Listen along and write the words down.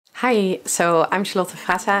Hi, so I'm Charlotte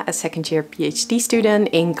Fraza, a second-year PhD student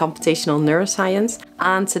in Computational Neuroscience,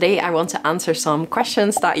 and today I want to answer some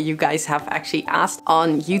questions that you guys have actually asked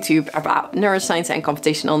on YouTube about neuroscience and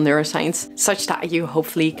computational neuroscience, such that you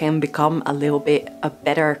hopefully can become a little bit a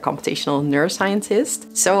better computational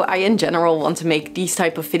neuroscientist. So I in general want to make these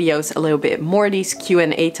type of videos a little bit more, these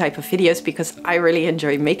Q&A type of videos, because I really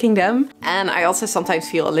enjoy making them. And I also sometimes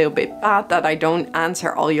feel a little bit bad that I don't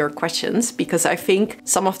answer all your questions, because I think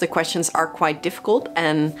some of the questions are quite difficult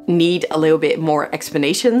and need a little bit more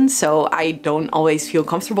explanation, so I don't always feel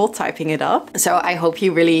comfortable typing it up. So I hope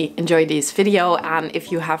you really enjoy this video, and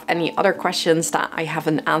if you have any other questions that I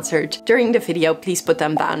haven't answered during the video, please put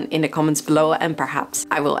them down in the comments below and perhaps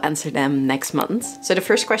I will answer them next month. So the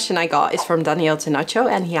first question I got is from Daniel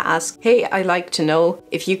Tenacho, and he asked, hey, I'd like to know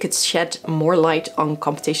if you could shed more light on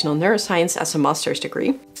computational neuroscience as a master's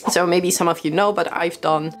degree. So maybe some of you know, but I've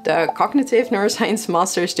done the cognitive neuroscience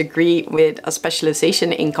master's degree with a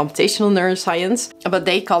specialization in computational neuroscience, but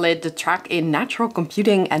they call it the track in natural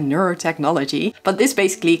computing and neurotechnology. But this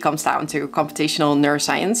basically comes down to computational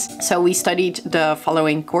neuroscience. So we studied the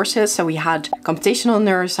following courses. So we had computational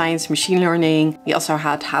neuroscience, machine learning. We also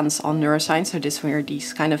had hands-on neuroscience. So these were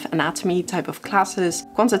these kind of anatomy type of classes,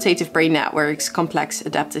 quantitative brain networks, complex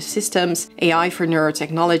adaptive systems, AI for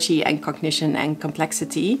neurotechnology, and cognition and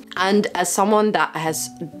complexity. And as someone that has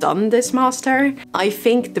done this master, I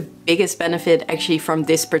think the biggest benefit actually from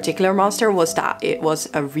this particular master was that it was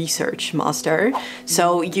a research master.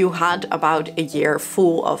 So you had about a year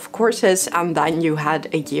full of courses, and then you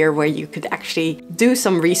had a year where you could actually do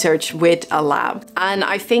some research with a lab. And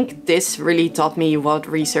I think this really taught me what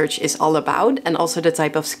research is all about, and also the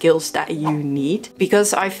type of skills that you need.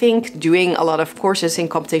 Because I think doing a lot of courses in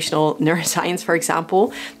computational neuroscience, for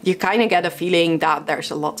example, you kind of get a feeling that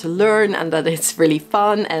there's a lot to learn and that it's really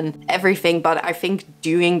fun and everything. But I think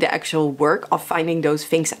doing the actual work of finding those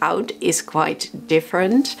things out is quite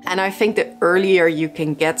different. And I think the earlier you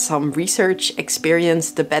can get some research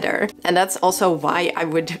experience, the better. And that's also why I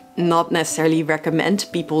would not necessarily recommend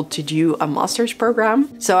people to do a master's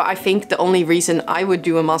program. So I think the only reason I would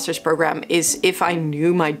do a master's program is if I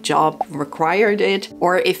knew my job required it,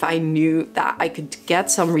 or if I knew that I could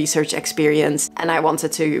get some research experience and I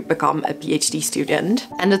wanted to become a PhD student.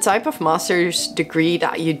 And the type of master's degree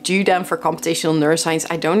that you do then for computational neuroscience,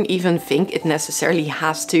 I don't even think it necessarily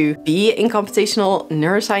has to be in computational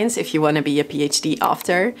neuroscience if you want to be a PhD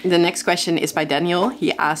after. The next question is by Daniel.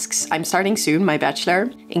 He asks, I'm starting soon my bachelor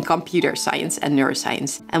in computer science and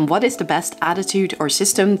neuroscience. And what is the best attitude or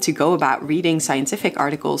system to go about reading scientific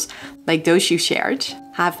articles like those you shared?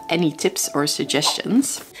 Have any tips or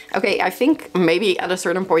suggestions? Okay, I think maybe at a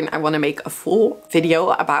certain point I want to make a full video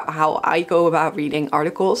about how I go about reading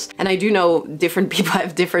articles. And I do know different people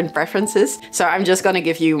have different preferences, so I'm just gonna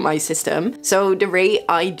give you my system. So the way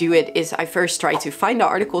I do it is I first try to find the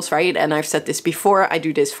articles, right? And I've said this before, I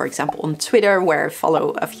do this, for example, on Twitter, where I follow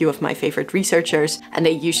a few of my favorite researchers, and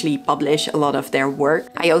they usually publish a lot of their work.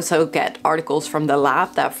 I also get articles from the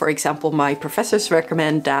lab that, for example, my professors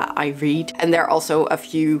recommend that I read. And there are also a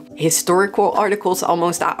few historical articles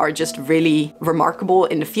almost that are just really remarkable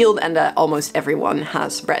in the field and that almost everyone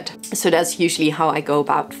has read. So that's usually how I go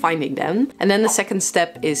about finding them. And then the second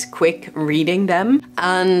step is quick reading them.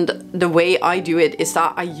 And the way I do it is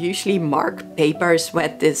that I usually mark papers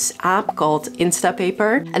with this app called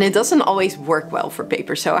Instapaper. And it doesn't always work well for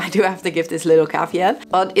paper, so I do have to give this little caveat.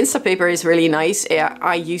 But Instapaper is really nice.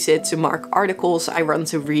 I use it to mark articles I want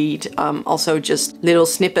to read, also just little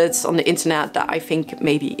snippets on the internet that I think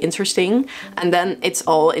may be interesting. And then it's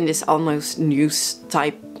all in this almost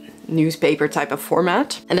newspaper type of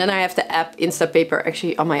format. And then I have the app Instapaper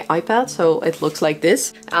actually on my iPad, so it looks like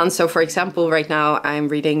this. And so, for example, right now I'm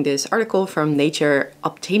reading this article from Nature,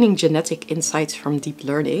 Obtaining Genetic Insights from Deep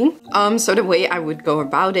Learning. So the way I would go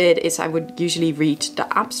about it is I would usually read the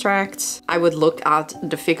abstracts. I would look at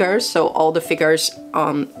the figures, so all the figures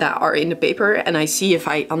that are in the paper, and I see if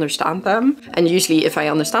I understand them. And usually if I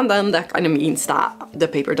understand them, that kind of means that the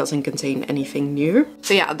paper doesn't contain anything new.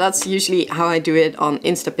 So yeah, that's usually how I do it on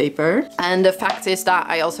Instapaper. And the fact is that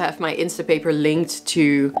I also have my Instapaper linked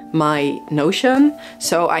to my Notion.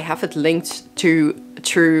 So I have it linked through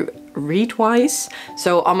Readwise.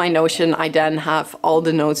 So on my Notion, I then have all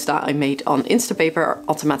the notes that I made on Instapaper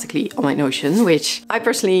automatically on my Notion, which I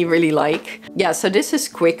personally really like. Yeah, so this is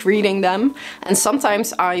quick reading them. And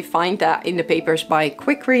sometimes I find that in the papers by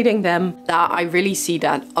quick reading them, that I really see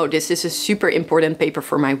that, oh, this is a super important paper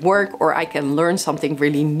for my work, or I can learn something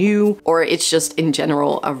really new, or it's just in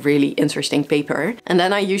general a really interesting paper. And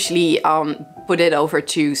then I usually put it over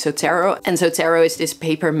to Zotero. And Zotero is this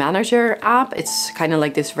paper manager app. It's kind of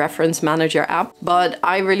like this reference manager app, but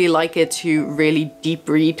I really like it to really deep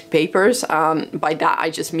read papers. By that, I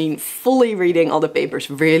just mean fully reading all the papers,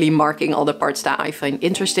 really marking all the parts that I find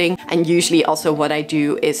interesting. And usually also what I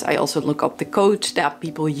do is I also look up the code that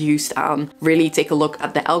people used and really take a look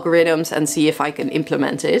at the algorithms and see if I can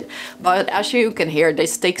implement it. But as you can hear,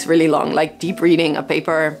 this takes really long. Like deep reading a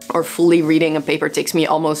paper or fully reading a paper takes me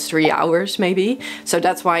almost 3 hours maybe. So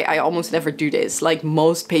that's why I almost never do this. Like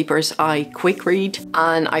most papers I quick read,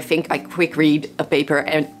 and I think I quick read a paper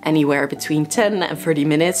anywhere between 10 and 30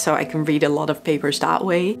 minutes. So I can read a lot of papers that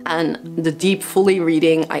way. And the deep fully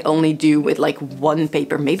reading I only do with like one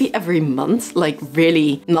paper, maybe every month, like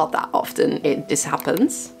really not that often this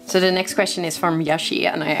happens. So the next question is from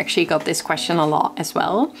Yashi, and I actually got this question a lot as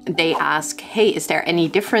well. They ask, hey, is there any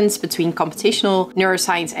difference between computational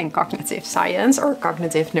neuroscience and cognitive science or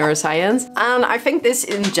cognitive neuroscience? And I think this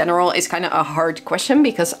in general is kind of a hard question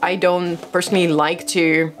because I don't personally like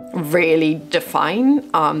to really define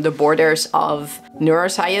the borders of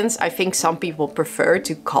neuroscience. I think some people prefer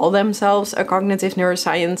to call themselves a cognitive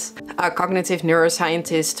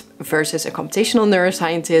neuroscientist versus a computational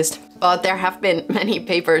neuroscientist. But there have been many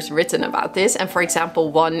papers written about this. And for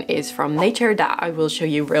example, one is from Nature that I will show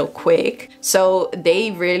you real quick. So they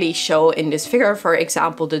really show in this figure, for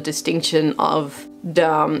example, the distinction of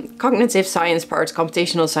the cognitive science parts,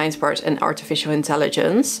 computational science parts, and artificial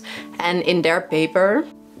intelligence. And in their paper,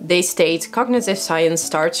 they state cognitive science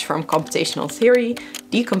starts from computational theory,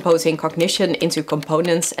 decomposing cognition into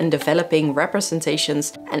components and developing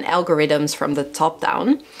representations and algorithms from the top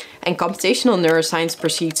down. And computational neuroscience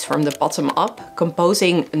proceeds from the bottom up,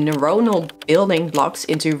 composing neuronal building blocks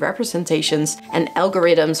into representations and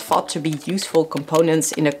algorithms thought to be useful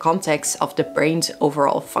components in the context of the brain's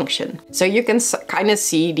overall function. So you can kind of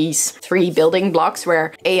see these 3 building blocks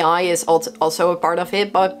where AI is also a part of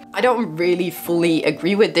it, but I don't really fully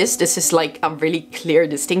agree with this. This is like a really clear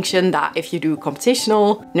distinction that if you do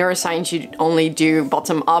computational neuroscience, you only do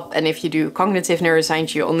bottom up, and if you do cognitive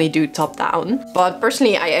neuroscience, you only do top down. But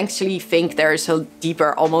personally, I actually think there's a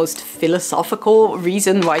deeper, almost philosophical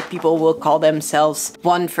reason why people will call themselves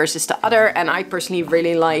one versus the other. And I personally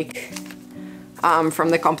really like from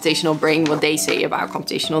the computational brain what they say about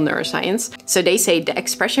computational neuroscience. So they say the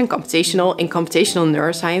expression computational in computational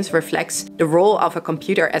neuroscience reflects the role of a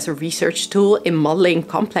computer as a research tool in modeling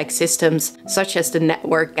complex systems such as the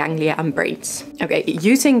network, ganglia, and brains. Okay,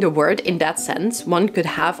 using the word in that sense, one could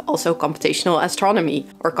have also computational astronomy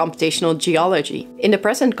or computational geology. In the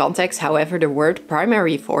present context, however, the word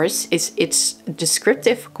primary force is its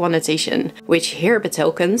descriptive connotation, which here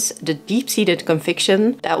betokens the deep-seated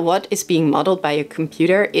conviction that what is being modeled by a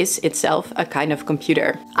computer is itself a kind of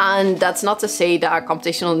computer. And that's not to say that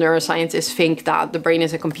computational neuroscientists think that the brain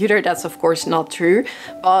is a computer. That's of course not true,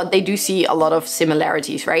 but they do see a lot of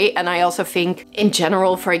similarities, right? And I also think in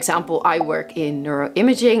general, for example, I work in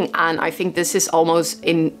neuroimaging, and I think this is almost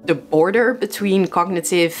in the border between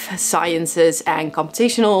cognitive sciences and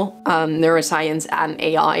computational neuroscience and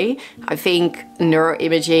AI. I think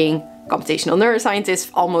neuroimaging, computational neuroscientists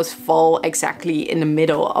almost fall exactly in the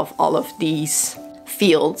middle of all of these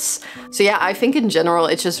fields. So yeah, I think in general,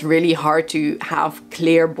 it's just really hard to have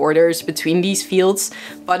clear borders between these fields.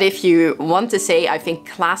 But if you want to say, I think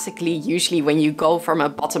classically, usually when you go from a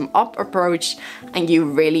bottom-up approach and you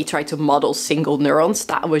really try to model single neurons,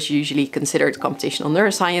 that was usually considered computational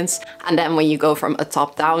neuroscience. And then when you go from a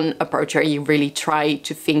top-down approach where you really try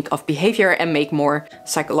to think of behavior and make more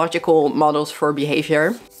psychological models for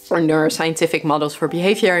behavior, or neuroscientific models for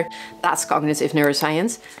behavior, that's cognitive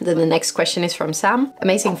neuroscience. Then the next question is from Sam.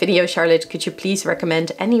 Amazing video, Charlotte. Could you please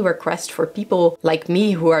recommend any request for people like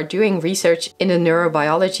me who are doing research in the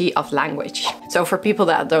neurobiology of language? So for people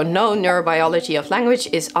that don't know, neurobiology of language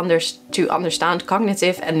is to understand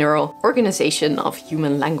cognitive and neural organization of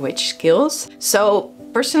human language skills. So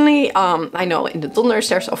personally, I know in the Donders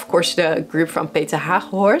there's of course the group from Peter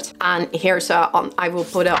Hagehoort, and here's I will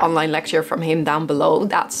put an online lecture from him down below.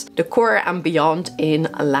 That's the core and beyond in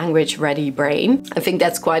a language ready brain. I think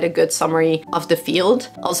that's quite a good summary of the field.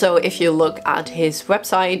 Also, if you look at his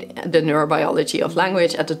website, the Neurobiology of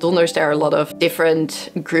Language at the Donders, there are a lot of different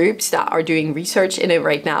groups that are doing research in it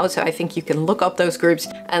right now. So I think you can look up those groups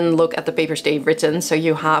and look at the papers they've written. So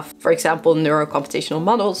you have, for example, neurocomputational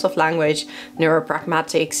models of language, neuropragmatics,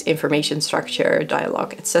 information structure,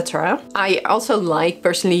 dialogue, etc. I also like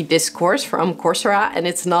personally this course from Coursera, and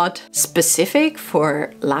it's not specific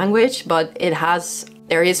for language, but it has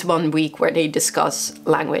there is one week where they discuss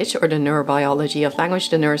language, or the neurobiology of language,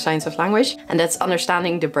 the neuroscience of language, and that's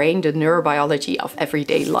understanding the brain, the neurobiology of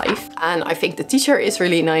everyday life. And I think the teacher is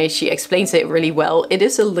really nice. She explains it really well. It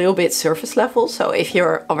is a little bit surface level, so if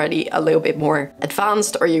you're already a little bit more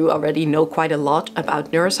advanced or you already know quite a lot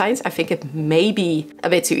about neuroscience, I think it may be a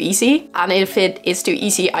bit too easy. And if it is too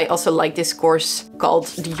easy, I also like this course called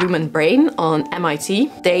The Human Brain on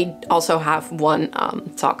MIT. They also have one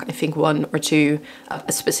talk, I think one or two,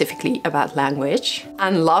 specifically about language.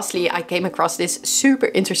 And lastly, I came across this super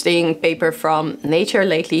interesting paper from Nature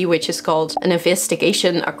lately, which is called An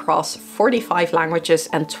Investigation Across 45 Languages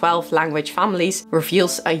and 12 Language Families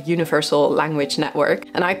Reveals a Universal Language Network.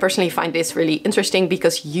 And I personally find this really interesting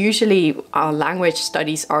because usually language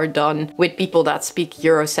studies are done with people that speak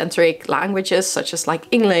Eurocentric languages, such as like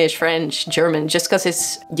English, French, German, just because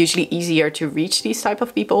it's usually easier to reach these type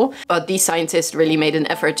of people. But these scientists really made an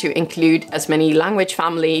effort to include as many language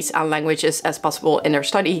families and languages as possible in their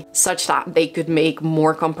study, such that they could make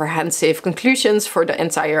more comprehensive conclusions for the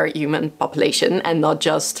entire human population and not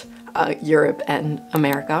just Europe and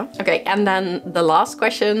America. Okay, and then the last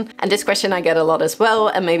question, and this question I get a lot as well,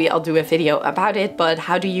 and maybe I'll do a video about it, but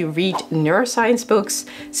how do you read neuroscience books?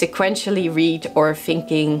 Sequentially read or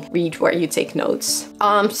thinking read where you take notes?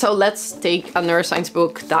 So let's take a neuroscience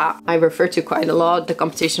book that I refer to quite a lot, The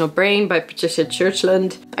Computational Brain by Patricia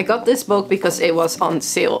Churchland. I got this book because it was on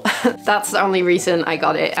sale. That's the only reason I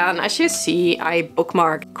got it. And as you see, I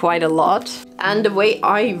bookmark quite a lot. And the way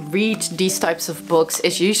I read these types of books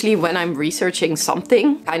is usually when I'm researching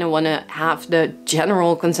something, I kind of want to have the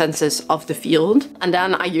general consensus of the field. And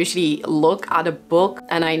then I usually look at a book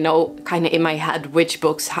and I know kind of in my head which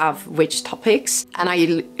books have which topics. And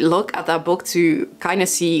I look at that book to kind of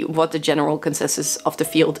see what the general consensus of the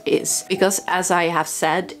field is. Because as I have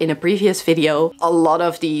said in a previous video, a lot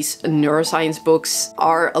of these neuroscience books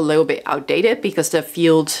are a little bit outdated because the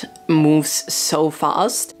field moves so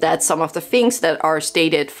fast that some of the things that are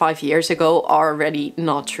stated 5 years ago are already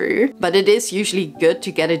not true. But it is usually good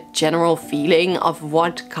to get a general feeling of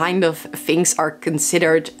what kind of things are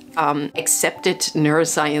considered accepted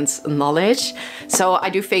neuroscience knowledge. So I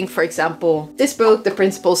do think, for example, this book, The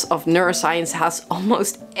Principles of Neuroscience, has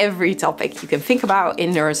almost every topic you can think about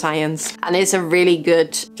in neuroscience, and is a really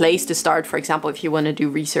good place to start. For example, if you want to do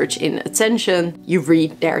research in attention, you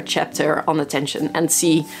read their chapter on attention and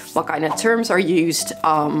see what kind of terms are used,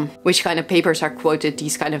 which kind of papers are quoted,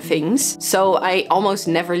 these kind of things. So I almost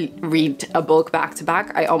never read a book back to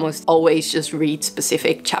back. I almost always just read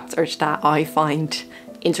specific chapters that I find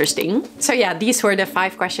interesting. So yeah, these were the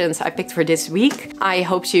 5 questions I picked for this week. I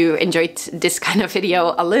hope you enjoyed this kind of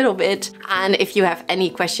video a little bit. And if you have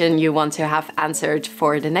any question you want to have answered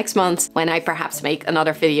for the next month, when I perhaps make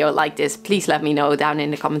another video like this, please let me know down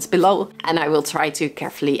in the comments below, and I will try to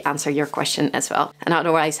carefully answer your question as well. And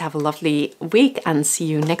otherwise, have a lovely week and see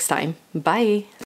you next time. Bye.